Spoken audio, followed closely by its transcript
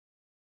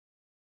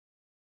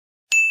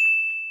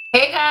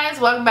guys,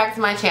 welcome back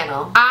to my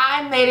channel.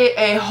 I made it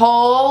a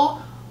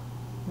whole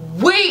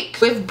week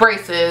with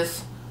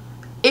braces.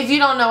 If you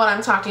don't know what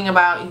I'm talking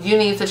about, you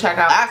need to check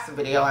out the last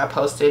video I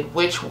posted,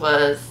 which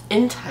was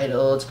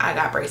entitled I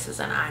Got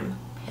Braces and I'm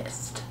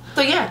Pissed.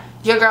 So yeah,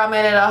 your girl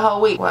made it a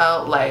whole week.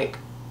 Well, like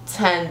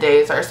 10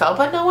 days or so,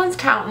 but no one's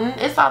counting.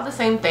 It's all the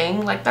same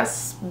thing. Like,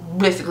 that's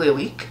basically a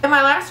week. In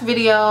my last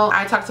video,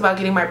 I talked about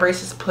getting my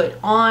braces put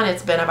on.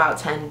 It's been about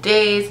 10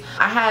 days.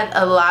 I had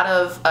a lot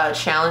of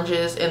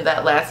challenges in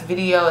that last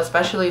video,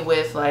 especially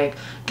with like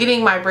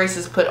getting my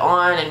braces put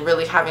on and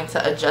really having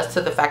to adjust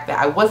to the fact that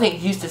I wasn't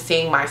used to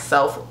seeing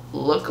myself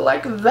look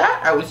like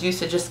that. I was used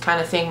to just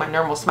kind of seeing my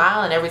normal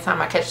smile, and every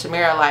time I catch the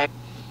mirror, like,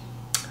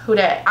 who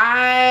dat?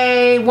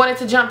 I wanted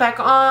to jump back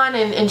on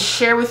and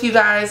share with you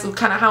guys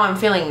kind of how I'm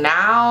feeling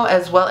now,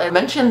 as well as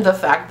mention the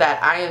fact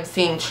that I am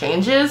seeing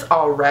changes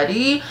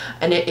already,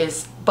 and it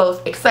is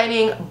both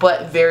exciting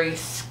but very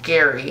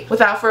scary.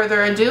 Without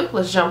further ado,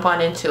 let's jump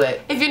on into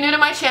it. If you're new to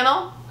my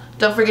channel,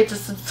 don't forget to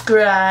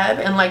subscribe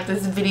and like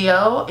this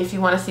video if you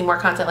want to see more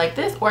content like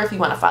this, or if you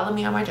want to follow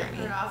me on my journey.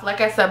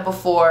 Like I said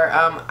before,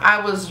 I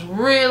was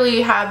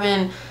really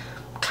having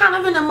kind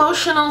of an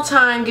emotional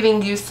time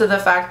getting used to the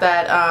fact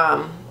that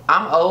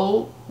I'm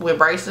old with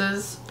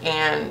braces,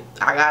 and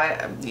I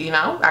got, you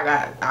know,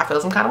 I feel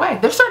some kind of way.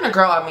 They're starting to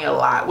grow on me a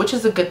lot, which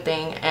is a good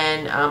thing,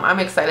 and I'm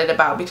excited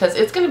about, because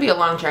it's going to be a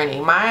long journey.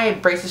 My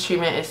braces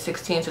treatment is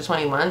 16 to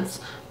 20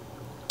 months,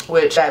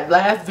 which that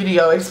last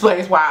video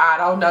explains why I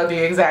don't know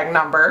the exact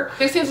number.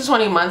 16 to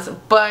 20 months,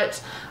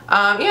 but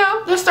you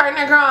know, they're starting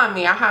to grow on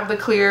me. I have the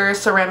clear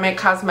ceramic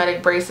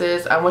cosmetic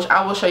braces, which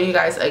I will show you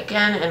guys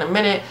again in a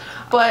minute.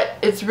 But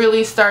it's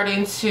really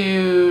starting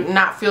to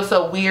not feel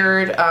so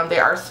weird. They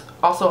are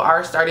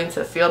starting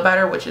to feel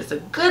better, which is a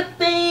good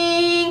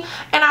thing.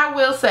 And I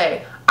will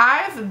say,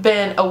 I've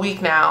been a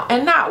week now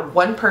and not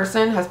one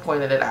person has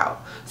pointed it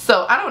out.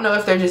 So I don't know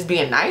if they're just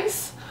being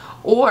nice,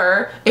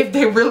 or if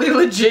they really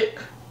legit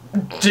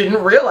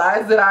didn't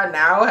realize that I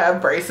now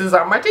have braces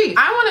on my teeth.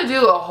 I want to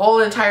do a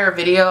whole entire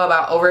video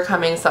about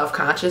overcoming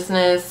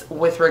self-consciousness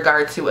with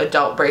regard to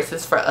adult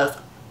braces for us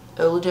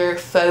older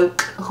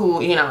folk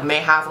who, you know, may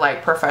have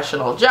like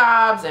professional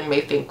jobs and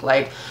may think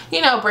like, you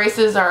know,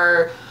 braces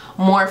are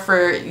more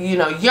for, you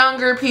know,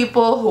 younger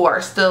people who are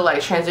still like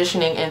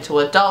transitioning into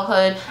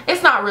adulthood.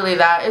 It's not really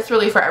that. It's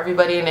really for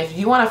everybody. And if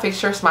you want to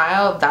fix your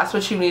smile, that's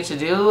what you need to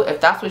do.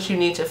 If that's what you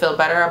need to feel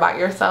better about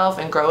yourself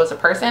and grow as a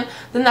person,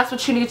 then that's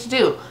what you need to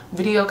do.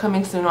 Video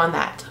coming soon on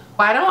that.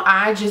 Why don't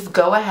I just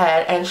go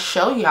ahead and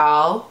show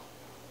y'all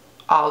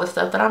all the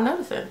stuff that I'm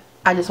noticing.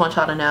 I just want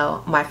y'all to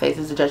know my face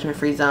is a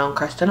judgment-free zone,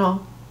 crushed and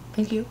all.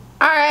 Thank you.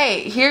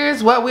 Alright,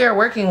 here's what we are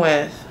working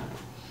with.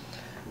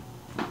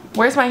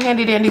 Where's my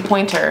handy dandy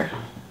pointer?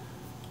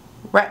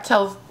 Rat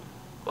tail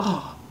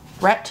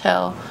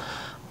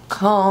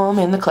comb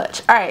in the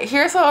clutch. Alright,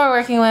 here's what we're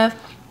working with.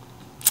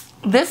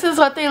 This is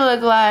what they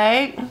look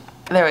like.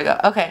 There we go.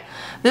 Okay,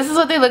 this is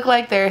what they look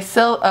like. They're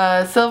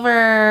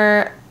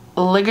silver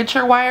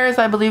ligature wires,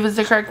 I believe is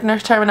the correct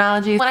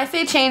terminology. When I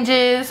say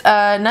changes,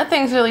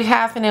 nothing's really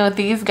happening with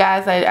these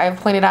guys. I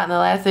pointed out in the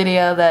last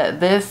video that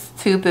this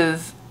tooth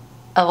is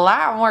a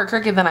lot more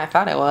crooked than I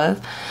thought it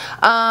was.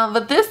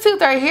 But this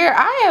tooth right here,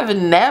 I have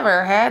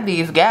never had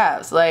these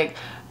gaps. Like,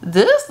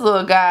 this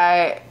little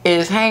guy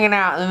is hanging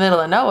out in the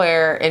middle of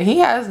nowhere and he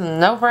has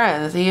no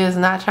friends. He is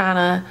not trying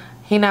to,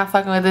 he not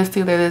fucking with this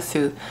tooth or this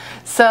tooth.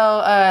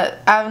 So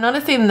I'm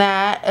noticing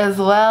that, as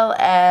well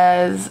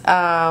as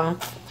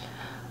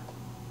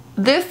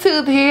this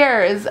tooth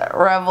here is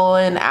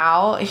reveling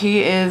out.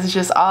 He is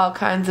just all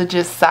kinds of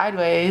just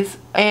sideways.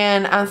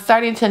 And I'm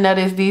starting to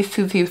notice these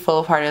two teeth fall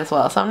apart as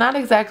well. So I'm not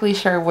exactly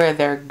sure where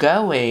they're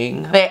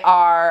going. They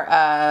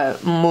are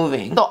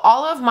moving. So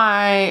all of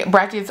my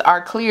brackets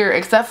are clear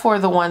except for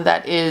the one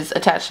that is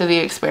attached to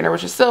the expander,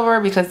 which is silver,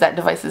 because that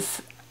device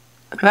is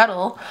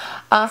metal.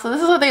 So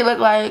this is what they look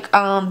like.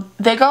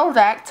 They go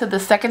back to the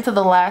second to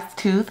the last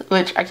tooth,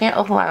 which I can't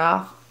open my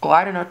mouth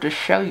wide enough to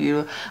show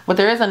you, but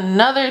there is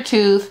another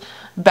tooth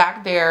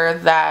back there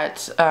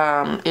that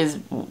is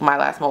my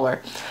last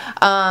molar.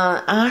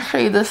 I'll show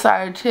you this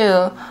side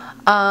too.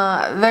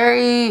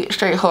 Very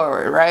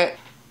straightforward, right?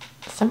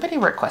 Somebody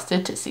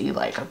requested to see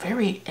like a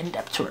very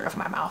in-depth tour of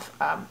my mouth,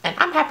 and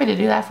I'm happy to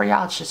do that for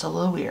y'all. It's just a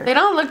little weird. They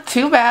don't look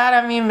too bad.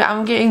 I mean,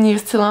 I'm getting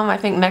used to them. I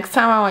think next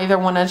time I either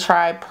want to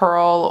try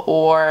pearl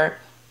or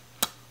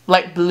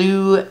like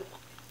blue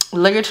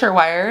ligature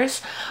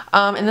wires.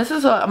 And this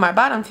is what my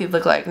bottom teeth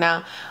look like.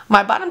 Now,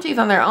 my bottom teeth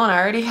on their own, I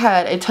already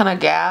had a ton of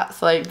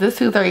gaps. Like this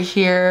tooth right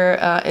here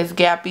is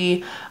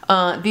gappy.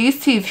 These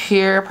teeth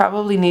here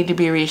probably need to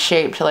be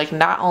reshaped to like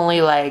not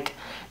only like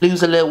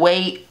lose a little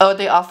weight, oh,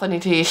 they also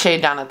need to be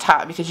shaved down the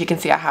top, because you can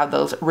see I have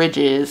those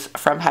ridges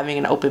from having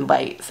an open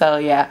bite. So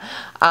yeah,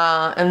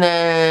 and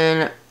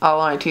then all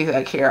my teeth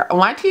back here.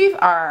 My teeth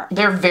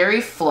they're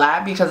very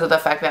flat because of the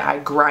fact that I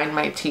grind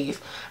my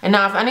teeth. And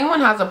now if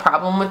anyone has a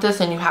problem with this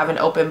and you have an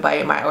open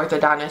bite, my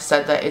orthodontist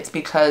said that it's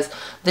because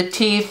the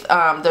teeth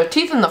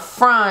in the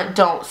front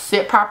don't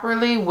sit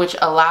properly, which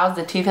allows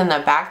the teeth in the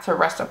back to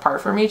rest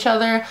apart from each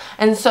other.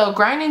 And so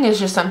grinding is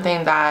just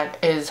something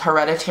that is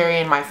hereditary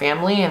in my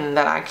family and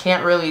that I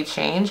can't really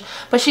change.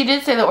 But she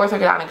did say the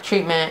orthodontic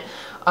treatment,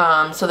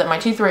 so that my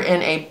teeth were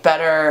in a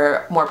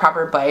better, more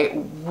proper bite,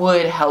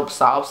 would help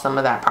solve some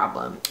of that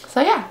problem. So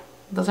yeah,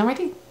 those are my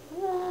teeth.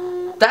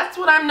 That's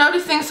what I'm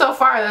noticing so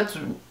far. That's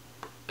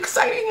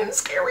exciting and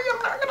scary,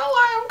 I'm not gonna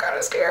lie, I'm kind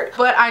of scared.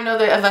 But I know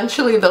that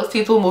eventually those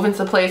teeth will move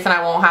into place and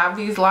I won't have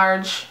these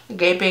large,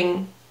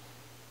 gaping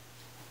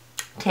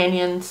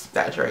canyons.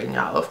 Exaggerating,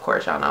 y'all, of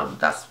course, y'all know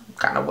that's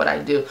kind of what I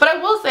do. But I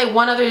will say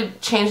one other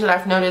change that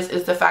I've noticed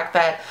is the fact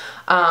that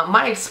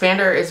my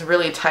expander is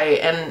really tight,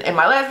 and in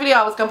my last video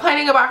I was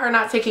complaining about her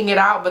not taking it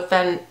out, but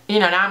then, you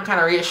know, now I'm kind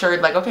of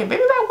reassured, like, okay,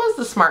 maybe that was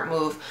the smart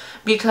move,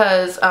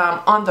 because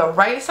on the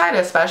right side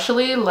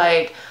especially,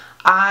 like,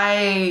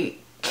 I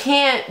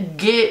can't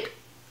get,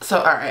 so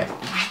alright,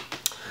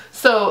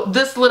 so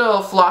this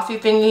little flossy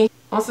thingy,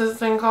 what's this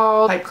thing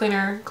called? Pipe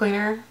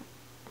cleaner.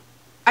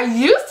 I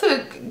used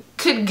to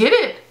could get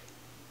it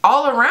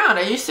all around.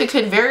 I used to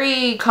could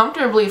very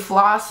comfortably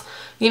floss,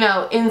 you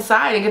know,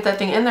 inside and get that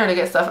thing in there to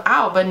get stuff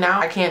out, but now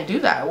I can't do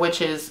that,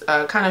 which is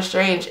kind of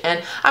strange.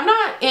 And I'm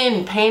not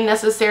in pain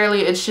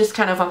necessarily, it's just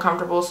kind of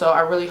uncomfortable. So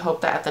I really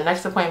hope that at the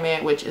next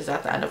appointment, which is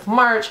at the end of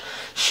March,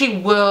 she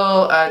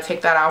will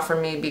take that out for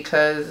me,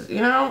 because,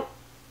 you know,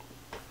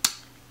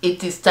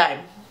 it is time.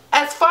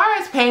 As far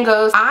as pain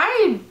goes,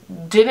 I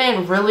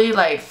didn't really,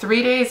 like,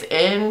 3 days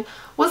in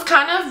was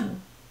kind of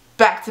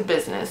back to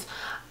business.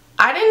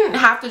 I didn't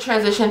have to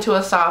transition to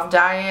a soft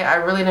diet. I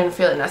really didn't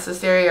feel it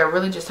necessary. I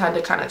really just had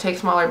to kind of take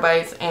smaller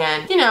bites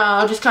and, you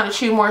know, just kind of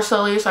chew more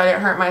slowly so I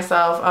didn't hurt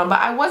myself. But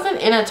I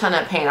wasn't in a ton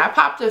of pain. I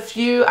popped a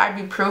few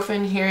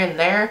ibuprofen here and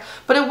there,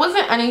 but it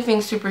wasn't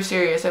anything super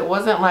serious. It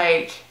wasn't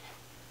like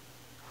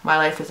my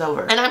life is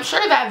over. And I'm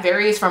sure that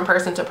varies from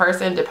person to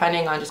person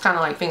depending on just kind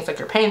of like things like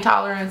your pain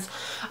tolerance.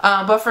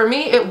 But for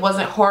me, it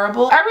wasn't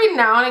horrible. Every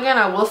now and again,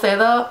 I will say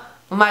though,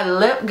 my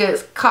lip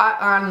gets caught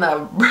on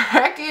the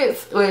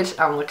brackets, which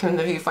I'm looking in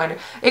the viewfinder.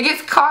 It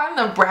gets caught in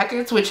the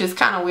brackets, which is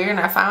kind of weird, and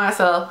I find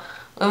myself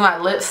with my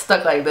lips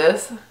stuck like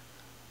this.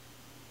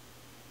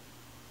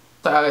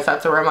 So I always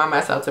have to remind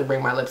myself to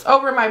bring my lips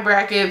over my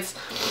brackets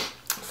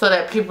so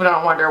that people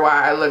don't wonder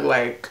why I look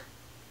like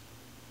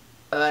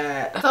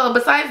that. So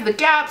besides the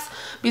gaps,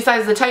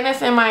 besides the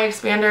tightness in my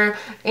expander,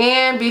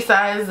 and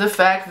besides the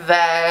fact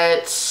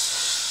that,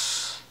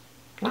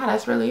 wow,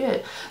 that's really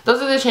it.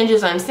 Those are the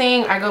changes I'm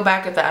seeing. I go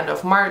back at the end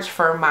of March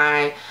for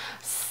my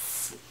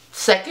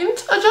second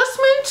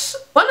adjustment.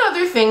 One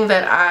other thing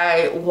that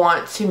I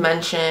want to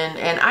mention,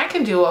 and I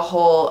can do a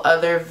whole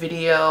other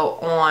video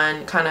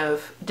on kind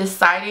of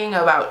deciding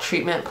about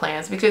treatment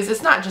plans, because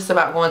it's not just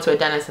about going to a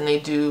dentist and they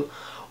do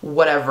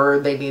whatever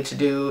they need to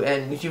do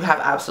and you have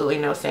absolutely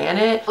no say in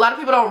it. A lot of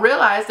people don't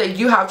realize that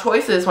you have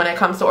choices when it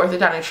comes to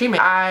orthodontic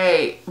treatment.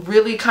 I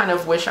really kind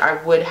of wish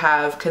I would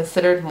have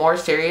considered more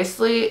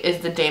seriously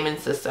is the Damon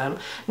system.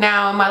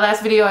 Now in my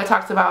last video I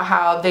talked about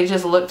how they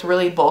just looked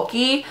really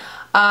bulky,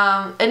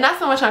 and not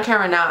so much on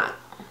camera, not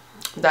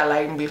that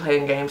I like be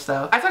playing games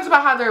though. I talked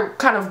about how they're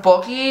kind of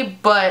bulky,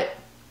 but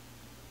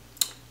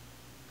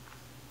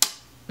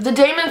the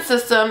Damon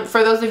system,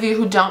 for those of you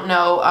who don't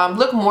know,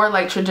 look more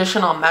like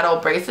traditional metal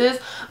braces,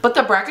 but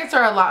the brackets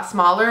are a lot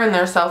smaller and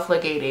they're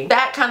self-ligating.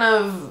 That kind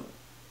of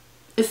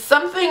is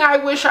something I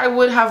wish I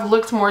would have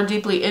looked more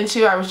deeply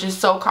into. I was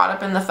just so caught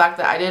up in the fact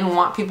that I didn't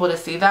want people to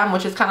see them,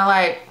 which is kind of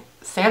like,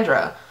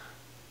 Sandra,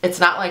 it's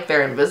not like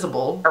they're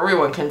invisible.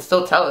 Everyone can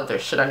still tell that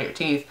there's shit on your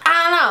teeth.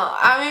 I don't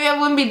know. Maybe I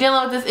wouldn't be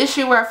dealing with this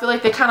issue where I feel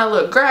like they kind of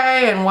look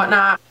gray and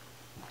whatnot.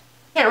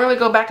 Can't really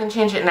go back and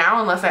change it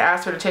now unless I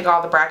ask her to take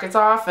all the brackets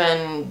off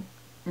and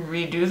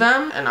redo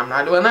them, and I'm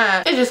not doing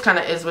that. It just kind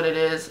of is what it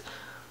is.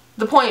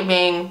 The point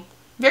being,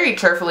 very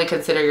carefully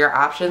consider your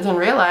options and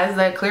realize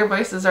that clear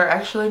braces are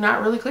actually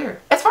not really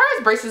clear. As far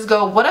as braces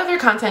go, what other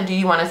content do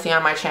you want to see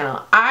on my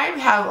channel? I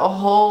have a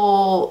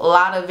whole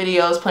lot of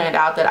videos planned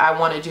out that I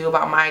want to do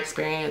about my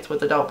experience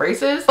with adult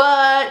braces,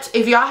 but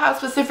if y'all have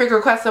specific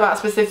requests about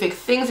specific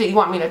things that you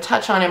want me to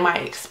touch on in my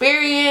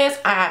experience,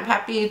 I'm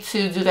happy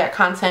to do that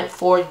content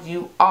for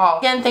you all.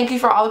 Again, thank you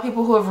for all the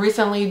people who have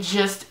recently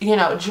just, you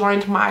know,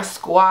 joined my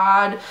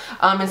squad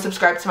and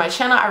subscribed to my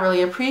channel. I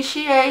really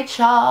appreciate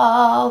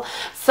y'all.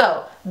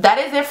 So that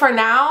is it for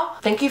now.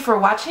 Thank you for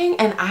watching,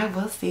 and I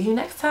will see you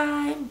next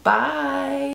time. Bye.